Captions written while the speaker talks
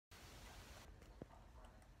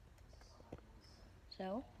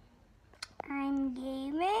so? I'm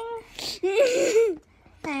gaming.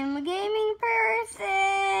 I'm a gaming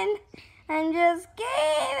person. I'm just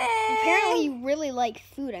gaming. Apparently you really like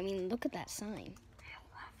food. I mean, look at that sign. I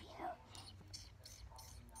love you.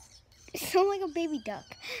 You sound like a baby duck.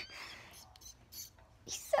 You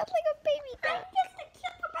sound like a baby duck. I'm just a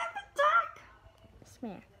cute baby duck.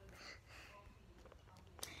 Smack.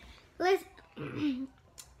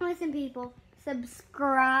 Listen, people.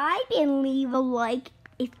 Subscribe and leave a like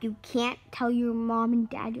if you can't tell your mom and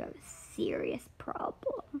dad you have a serious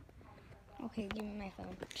problem. Okay, give me my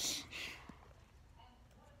phone.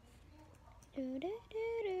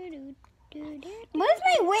 What is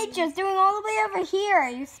my waitress doing all the way over here? Are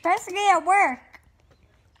you supposed to be at work?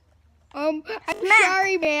 I'm Smack.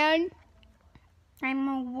 sorry, man. I'm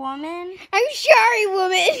a woman. I'm sorry,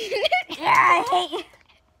 woman. Yeah, I hate you.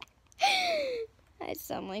 I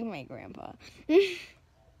sound like my grandpa. Okay,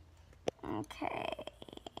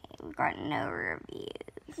 we got no reviews.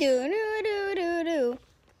 Do do do do do.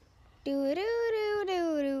 Do do do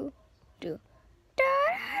do do. Do. Da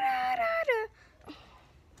da da da da.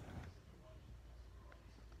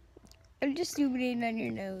 I just zoomed in on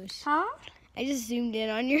your nose. Huh? I just zoomed in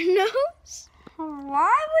on your nose.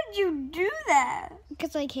 Why would you do that?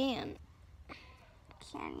 Because I can.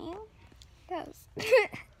 Can you? Yes.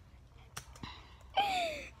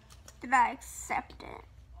 Did I accept it?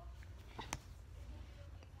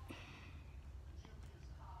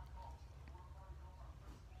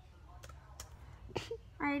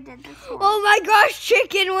 I did this one. Oh my gosh,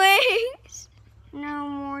 chicken wings! No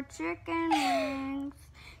more chicken wings.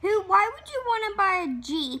 Why would you want to buy a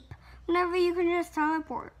Jeep whenever you can just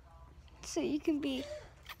teleport? So you can be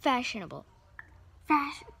fashionable.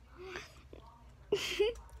 Fashion.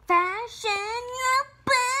 Fashionable.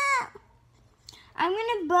 I'm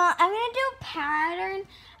gonna do a pattern.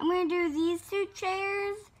 I'm gonna do these two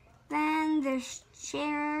chairs, then this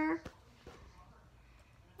chair.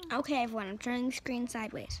 Okay, everyone, I'm turning the screen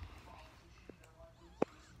sideways.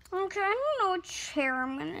 Okay, I don't know what chair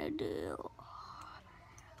I'm gonna do.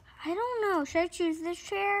 I don't know. Should I choose this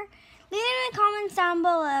chair? Leave it in the comments down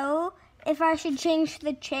below if I should change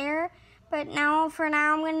the chair. But for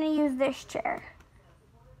now, I'm gonna use this chair.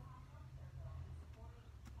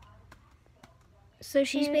 So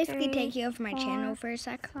she's 2, basically 3, taking over my 4, channel for a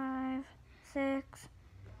sec. 5, 6,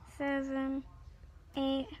 7,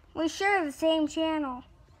 8. We share the same channel.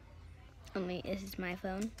 Only this is my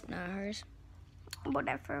phone, not hers.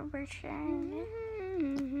 Whatever we're sharing.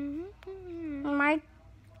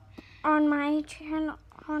 On my channel,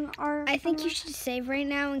 on our. I think you should save right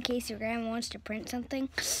now in case your grandma wants to print something.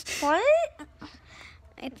 What?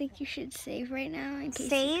 I think you should save right now in case.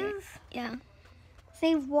 Save? Yeah,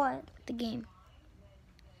 Save what? the game.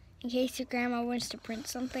 In case your grandma wants to print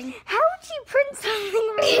something. How would you print something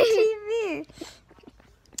on the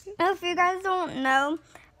TV? If you guys don't know,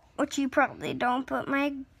 which you probably don't, but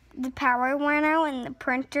the power went out and the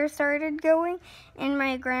printer started going, and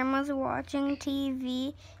my grandma's watching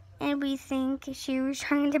TV, and we think she was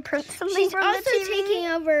trying to print something She's from also the TV. taking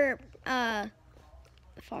over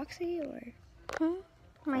Foxy or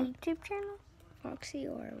My YouTube channel? Foxy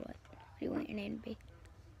or what? What do you want your name to be?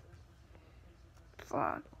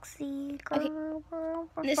 Foxy Okay. girl.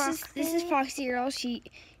 This is Foxy Girl. She's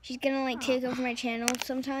gonna like take over my channel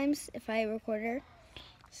sometimes if I record her.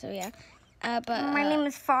 So yeah. But My name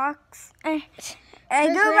is Fox. I her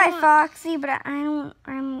go by grandma- Foxy, but I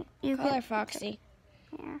don't. You call can her Foxy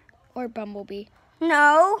Yeah. or Bumblebee.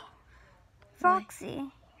 No. Foxy. I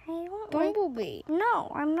don't like- Bumblebee.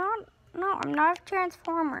 No, I'm not. No, I'm not a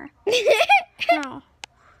transformer. No.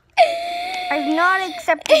 I've not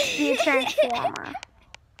accepted to be a transformer.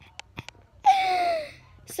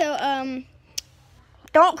 So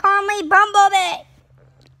Don't call me Bumblebee.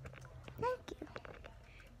 Thank you.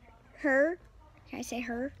 her. Can I say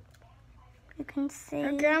her? You can say.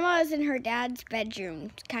 Her grandma is in her dad's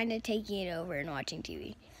bedroom, kind of taking it over and watching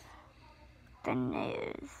TV. The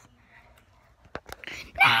news.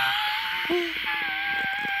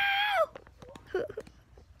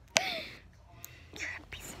 You're a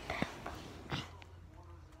piece of poop.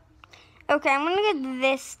 Okay, I'm gonna get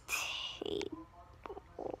this table.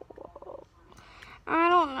 I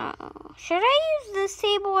don't know. Should I use this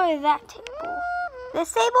table or that table?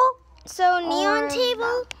 This table? So neon Or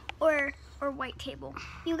table or white table?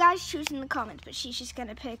 You guys choose in the comments, but she's just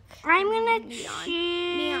gonna pick. I'm gonna neon. choose.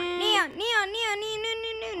 Neon.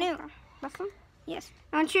 This one? Yes.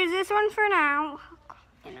 I'm gonna choose this one for now.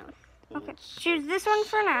 You know. Okay, choose this one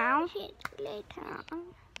for now. Later.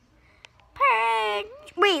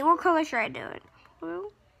 Wait, what color should I do it?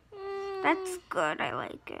 Blue? That's good. I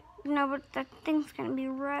like it. No, but that thing's gonna be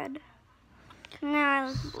red. No, I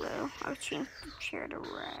like blue. I'll change the chair to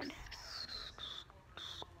red.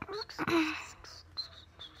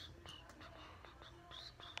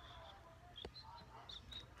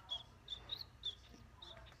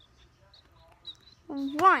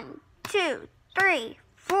 One, 2, 3,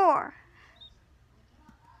 4.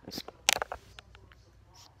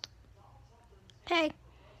 Hey,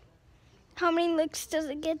 how many licks does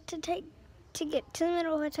it get to take to get to the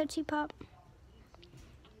middle of a Tootsie Pop?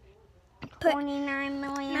 29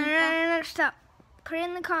 million. No, stop. Put it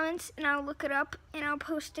in the comments, and I'll look it up, and I'll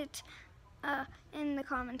post it in the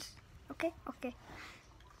comments. Okay? Okay.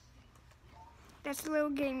 That's a little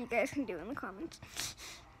game you guys can do in the comments.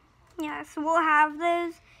 Yes, we'll have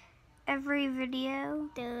those every video.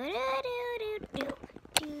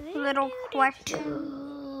 Little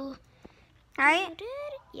question. Right?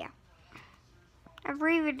 Yeah.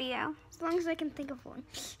 Every video. As long as I can think of one.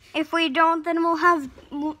 If we don't, then we'll have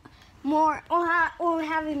more. We'll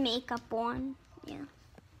have a makeup one. Yeah.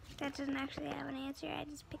 That doesn't actually have an answer. I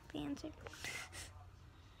just picked the answer.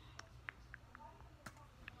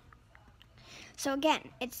 So again,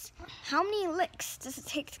 it's how many licks does it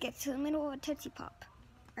take to get to the middle of a Tootsie Pop?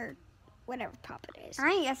 Or whatever pop it is.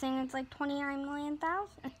 I'm guessing it's like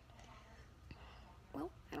 29,000,000. Well,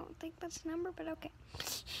 I don't think that's the number, but okay.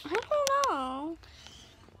 I don't know.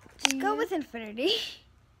 Just go with infinity.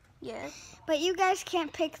 Yes. But you guys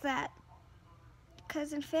can't pick that.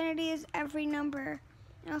 Because infinity is every number.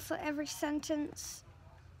 And also every sentence.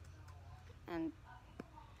 And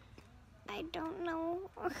I don't know.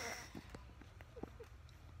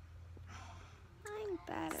 I'm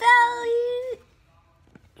bad at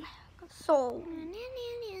So.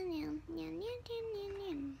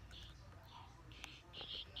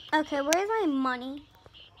 Okay, where's my money?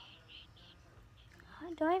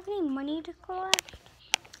 Do I have any money to collect?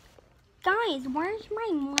 Guys, where's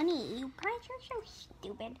my money? You guys are so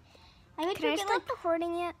stupid. Can I stop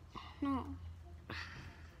recording yet? No.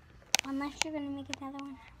 Unless you're gonna make another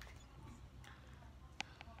one.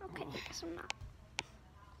 Okay, I guess I'm not.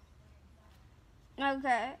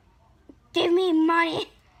 Okay. Give me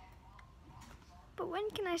money. But when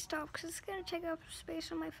can I stop? Because it's going to take up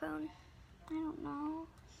space on my phone. I don't know.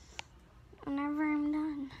 Whenever I'm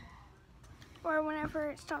done. Or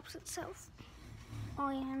whenever it stops itself.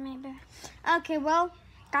 Oh, yeah, maybe. Okay, well,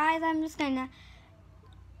 guys, I'm just going to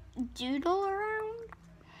doodle around.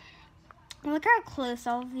 Look how close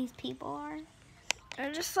all of these people are.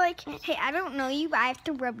 They're just like, hey, I don't know you, but I have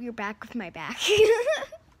to rub your back with my back.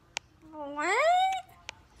 What?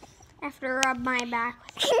 I have to rub my back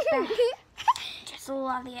with your back. Just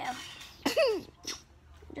love you. I'm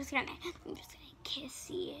just gonna kiss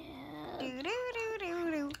you.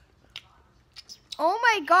 Oh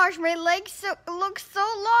my gosh, my legs look so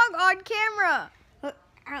long on camera. Look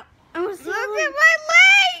at my legs.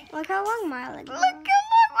 Look how long my legs are. Look how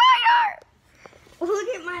long mine are. Look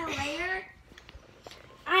at my layer.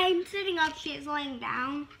 I'm sitting up, she's laying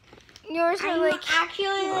down. Yours are I'm like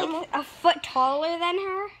actually like a foot taller than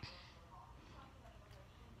her.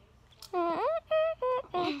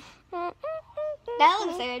 That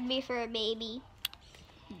looks like it'd be for a baby.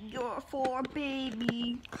 You're for a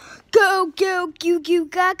baby. Go, go, goo,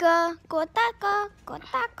 gaga. Go, taka, go,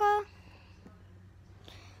 taka.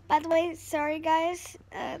 By the way, sorry guys,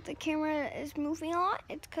 the camera is moving a lot.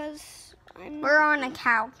 It's because we're on a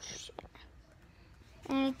couch.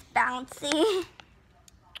 And it's bouncy.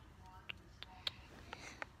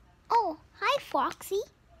 Oh, hi, Foxy.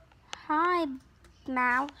 Hi,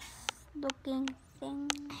 mouse-looking thing.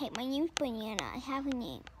 Hey, my name's Banana. I have a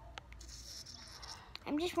name.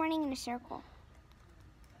 I'm just running in a circle.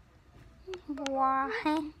 Why?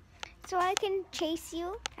 So I can chase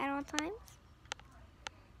you at all times.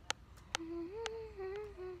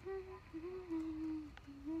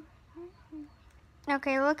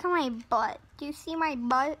 Okay, look at my butt. Do you see my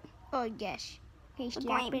butt? Oh, yes. Can you Look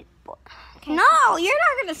slap at my it? butt. Can No, you're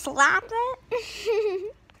not going to slap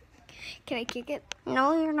it. Can I kick it?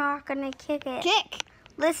 No, you're not going to kick it. Kick!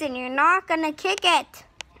 Listen, you're not going to kick it.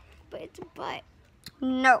 But it's a butt.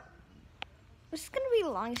 No. This is going to be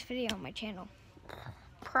the longest video on my channel.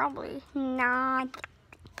 Probably not.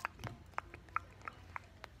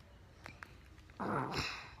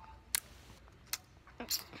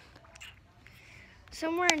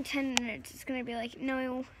 Somewhere in 10 minutes, it's going to be like,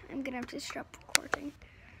 no, I'm going to have to stop recording.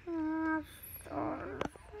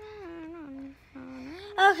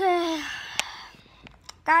 Okay.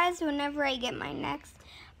 Guys, whenever I get my next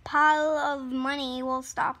pile of money, we'll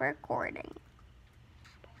stop recording.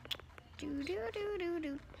 Do, do, do, do,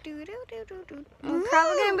 do. Probably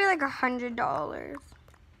gonna be like $100.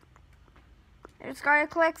 I just gotta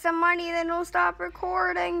collect some money, then we'll stop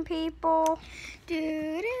recording, people.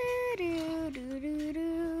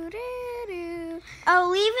 Oh,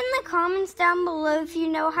 leave in the comments down below if you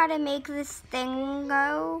know how to make this thing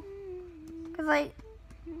go. Cause like,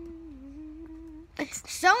 it's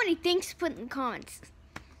so many things to put in the comments.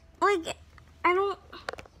 Like, I don't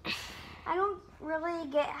really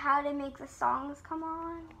get how to make the songs come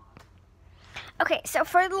on. Okay, so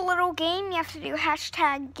for the little game, you have to do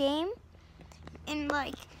 #game. And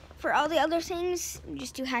like for all the other things, you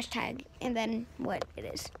just do hashtag and then what it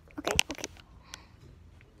is. Okay.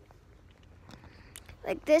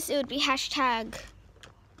 Like this, it would be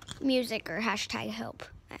 #music or #help.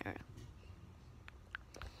 I don't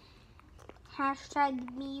know.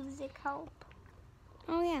 #music help.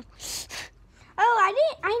 Oh yeah. Oh,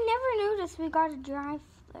 I never noticed we got a drive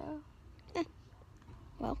though.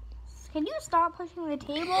 Well. Can you stop pushing the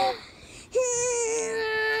table?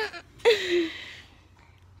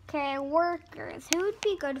 Okay, workers. Who would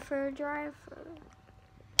be good for a drive-through?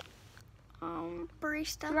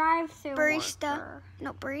 Barista. Drive-through Barista. Worker.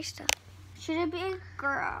 No, barista. Should it be a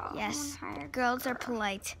girl? Yes. Girls are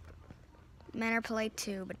polite. Men are polite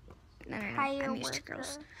too, but no. I'm used to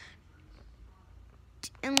girls.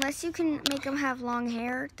 Unless you can make them have long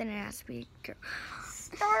hair, then it has to be a girl.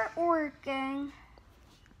 Start working.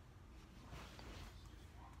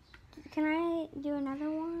 Can I do another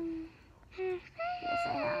one? Yes, I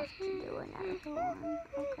have to do another one.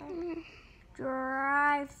 Okay.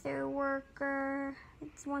 Drive-through worker.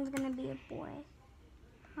 This one's gonna be a boy.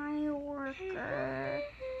 Hi, worker.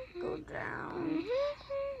 Go down.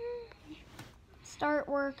 Start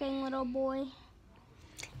working, little boy.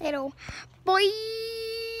 Little boy.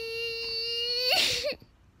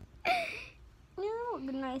 No,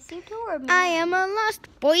 nice you told me. I am a lost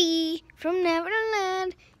boy from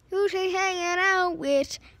Neverland who's hanging out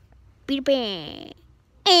with Peter Pan.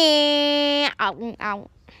 Ow.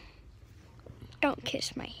 Don't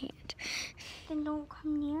kiss my hand. Then don't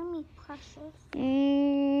come near me, precious.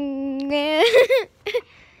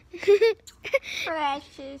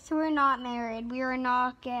 Precious, we're not married. We are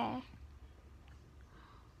not gay.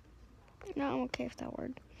 No, I'm okay with that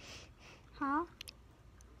word. Huh?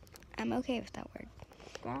 I'm okay with that word.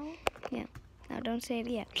 Gay? Yeah. No, don't say it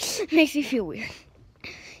yet. It makes me feel weird.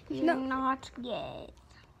 You're not gay.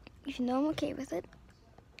 Even though I'm okay with it,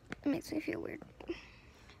 it makes me feel weird.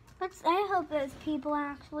 I hope those people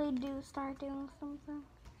actually do start doing something.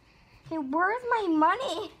 Okay, where's my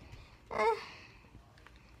money? Well,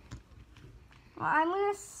 I'm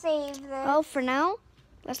gonna save this. Well, for now,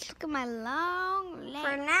 let's look at my long legs.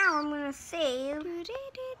 For now, I'm gonna save.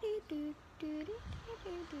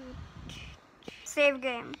 Save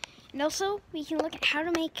game. And also, we can look at how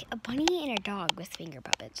to make a bunny and a dog with finger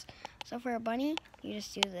puppets. So for a bunny, you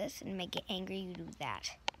just do this, and make it angry, you do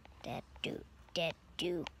that. That, do.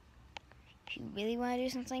 If you really want to do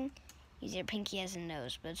something, use your pinky as a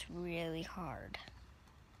nose, but it's really hard.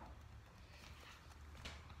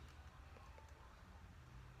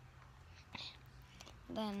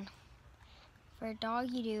 Then, for a dog,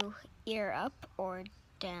 you do ear up or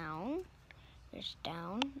down. There's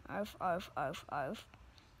down, arf, arf, arf, arf.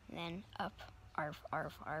 And then up, arf,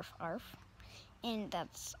 arf, arf, arf. And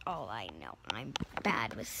that's all I know. I'm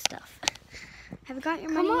bad with stuff. Have you got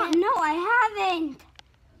your money Come on. yet? No, I haven't.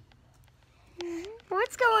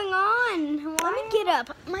 What's going on? Let me get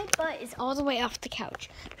up. My butt is all the way off the couch.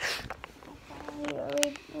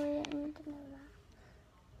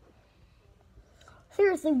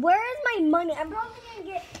 Seriously, where is my money? I'm probably gonna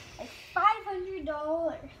get like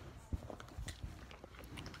 $500.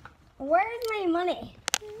 Where is my money?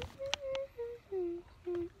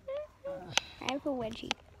 I have a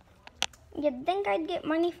wedgie. You'd think I'd get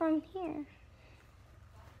money from here.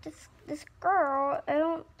 This girl, I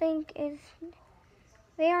don't think is.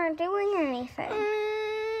 They aren't doing anything.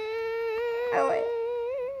 Oh wait.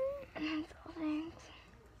 Oh, thanks.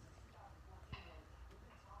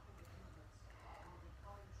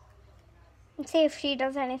 Let's see if she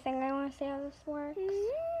does anything. I want to see how this works.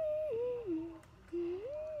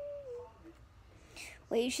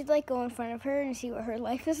 Wait, you should like go in front of her and see what her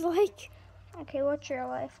life is like. Okay, what's your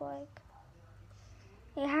life like?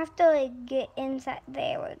 You have to like get inside.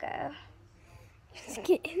 There we go. Just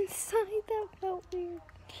get inside. That felt weird.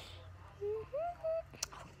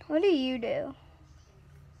 What do? You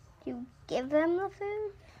give them the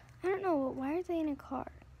food? I don't know. Why are they in a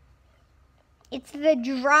car? It's the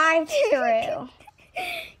drive-through.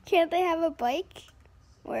 Can't they have a bike?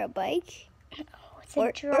 Or a bike? Oh, it's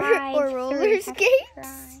a drive-through. Or roller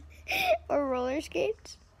skates? Or roller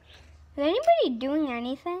skates? Is anybody doing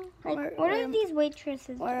anything? Like, what are these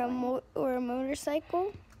waitresses doing? Or a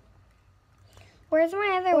motorcycle. Where's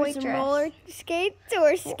my other Or waitress? some roller skates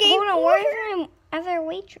or skateboard. Hold on, where's my other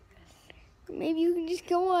waitress? Maybe you can just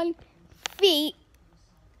go on feet.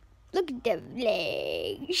 Look at the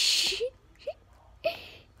legs.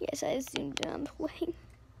 Yes, I zoomed in on the wings.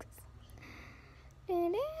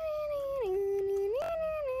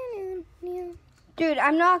 Dude,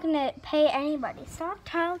 I'm not gonna pay anybody. Stop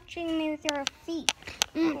touching me with your feet.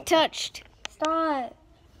 Touched. Stop.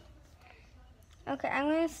 Okay, I'm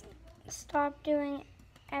gonna stop doing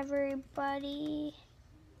everybody.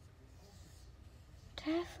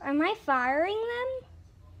 Am I firing them?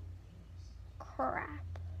 Crap.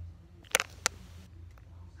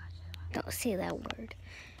 Don't say that word.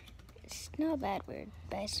 It's not a bad word,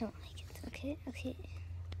 but I just don't like it. Okay, okay.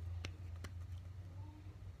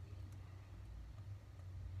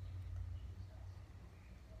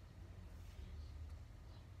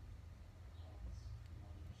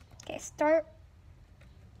 Okay, start.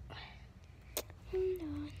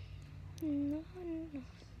 No.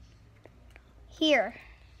 Here.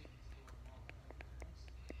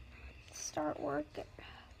 Start working.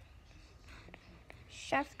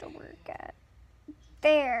 Chef to work at.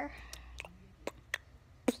 There.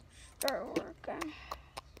 Start working.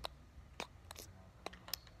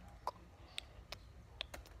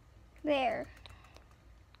 There.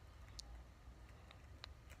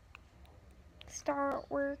 Start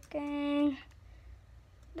working.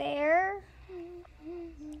 There.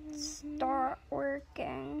 Start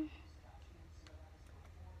working.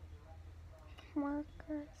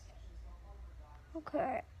 Workers.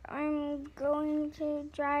 Okay, I'm going to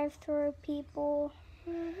drive through people.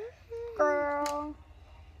 Girl.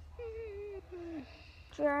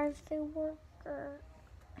 Drive through worker.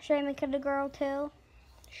 Should I make it a girl too?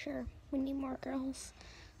 Sure, we need more girls.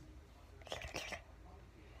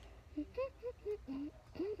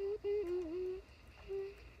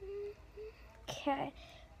 Okay.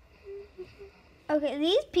 Okay,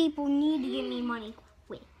 these people need to give me money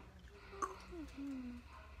quick.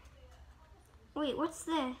 Wait, what's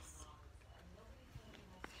this?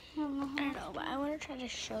 I don't know, but I want to try to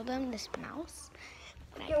show them this mouse.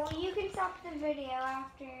 Okay, well, you can stop the video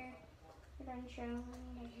after you're done showing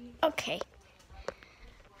me. Okay.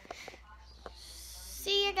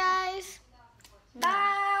 See you guys.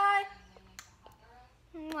 Bye.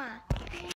 Mwah.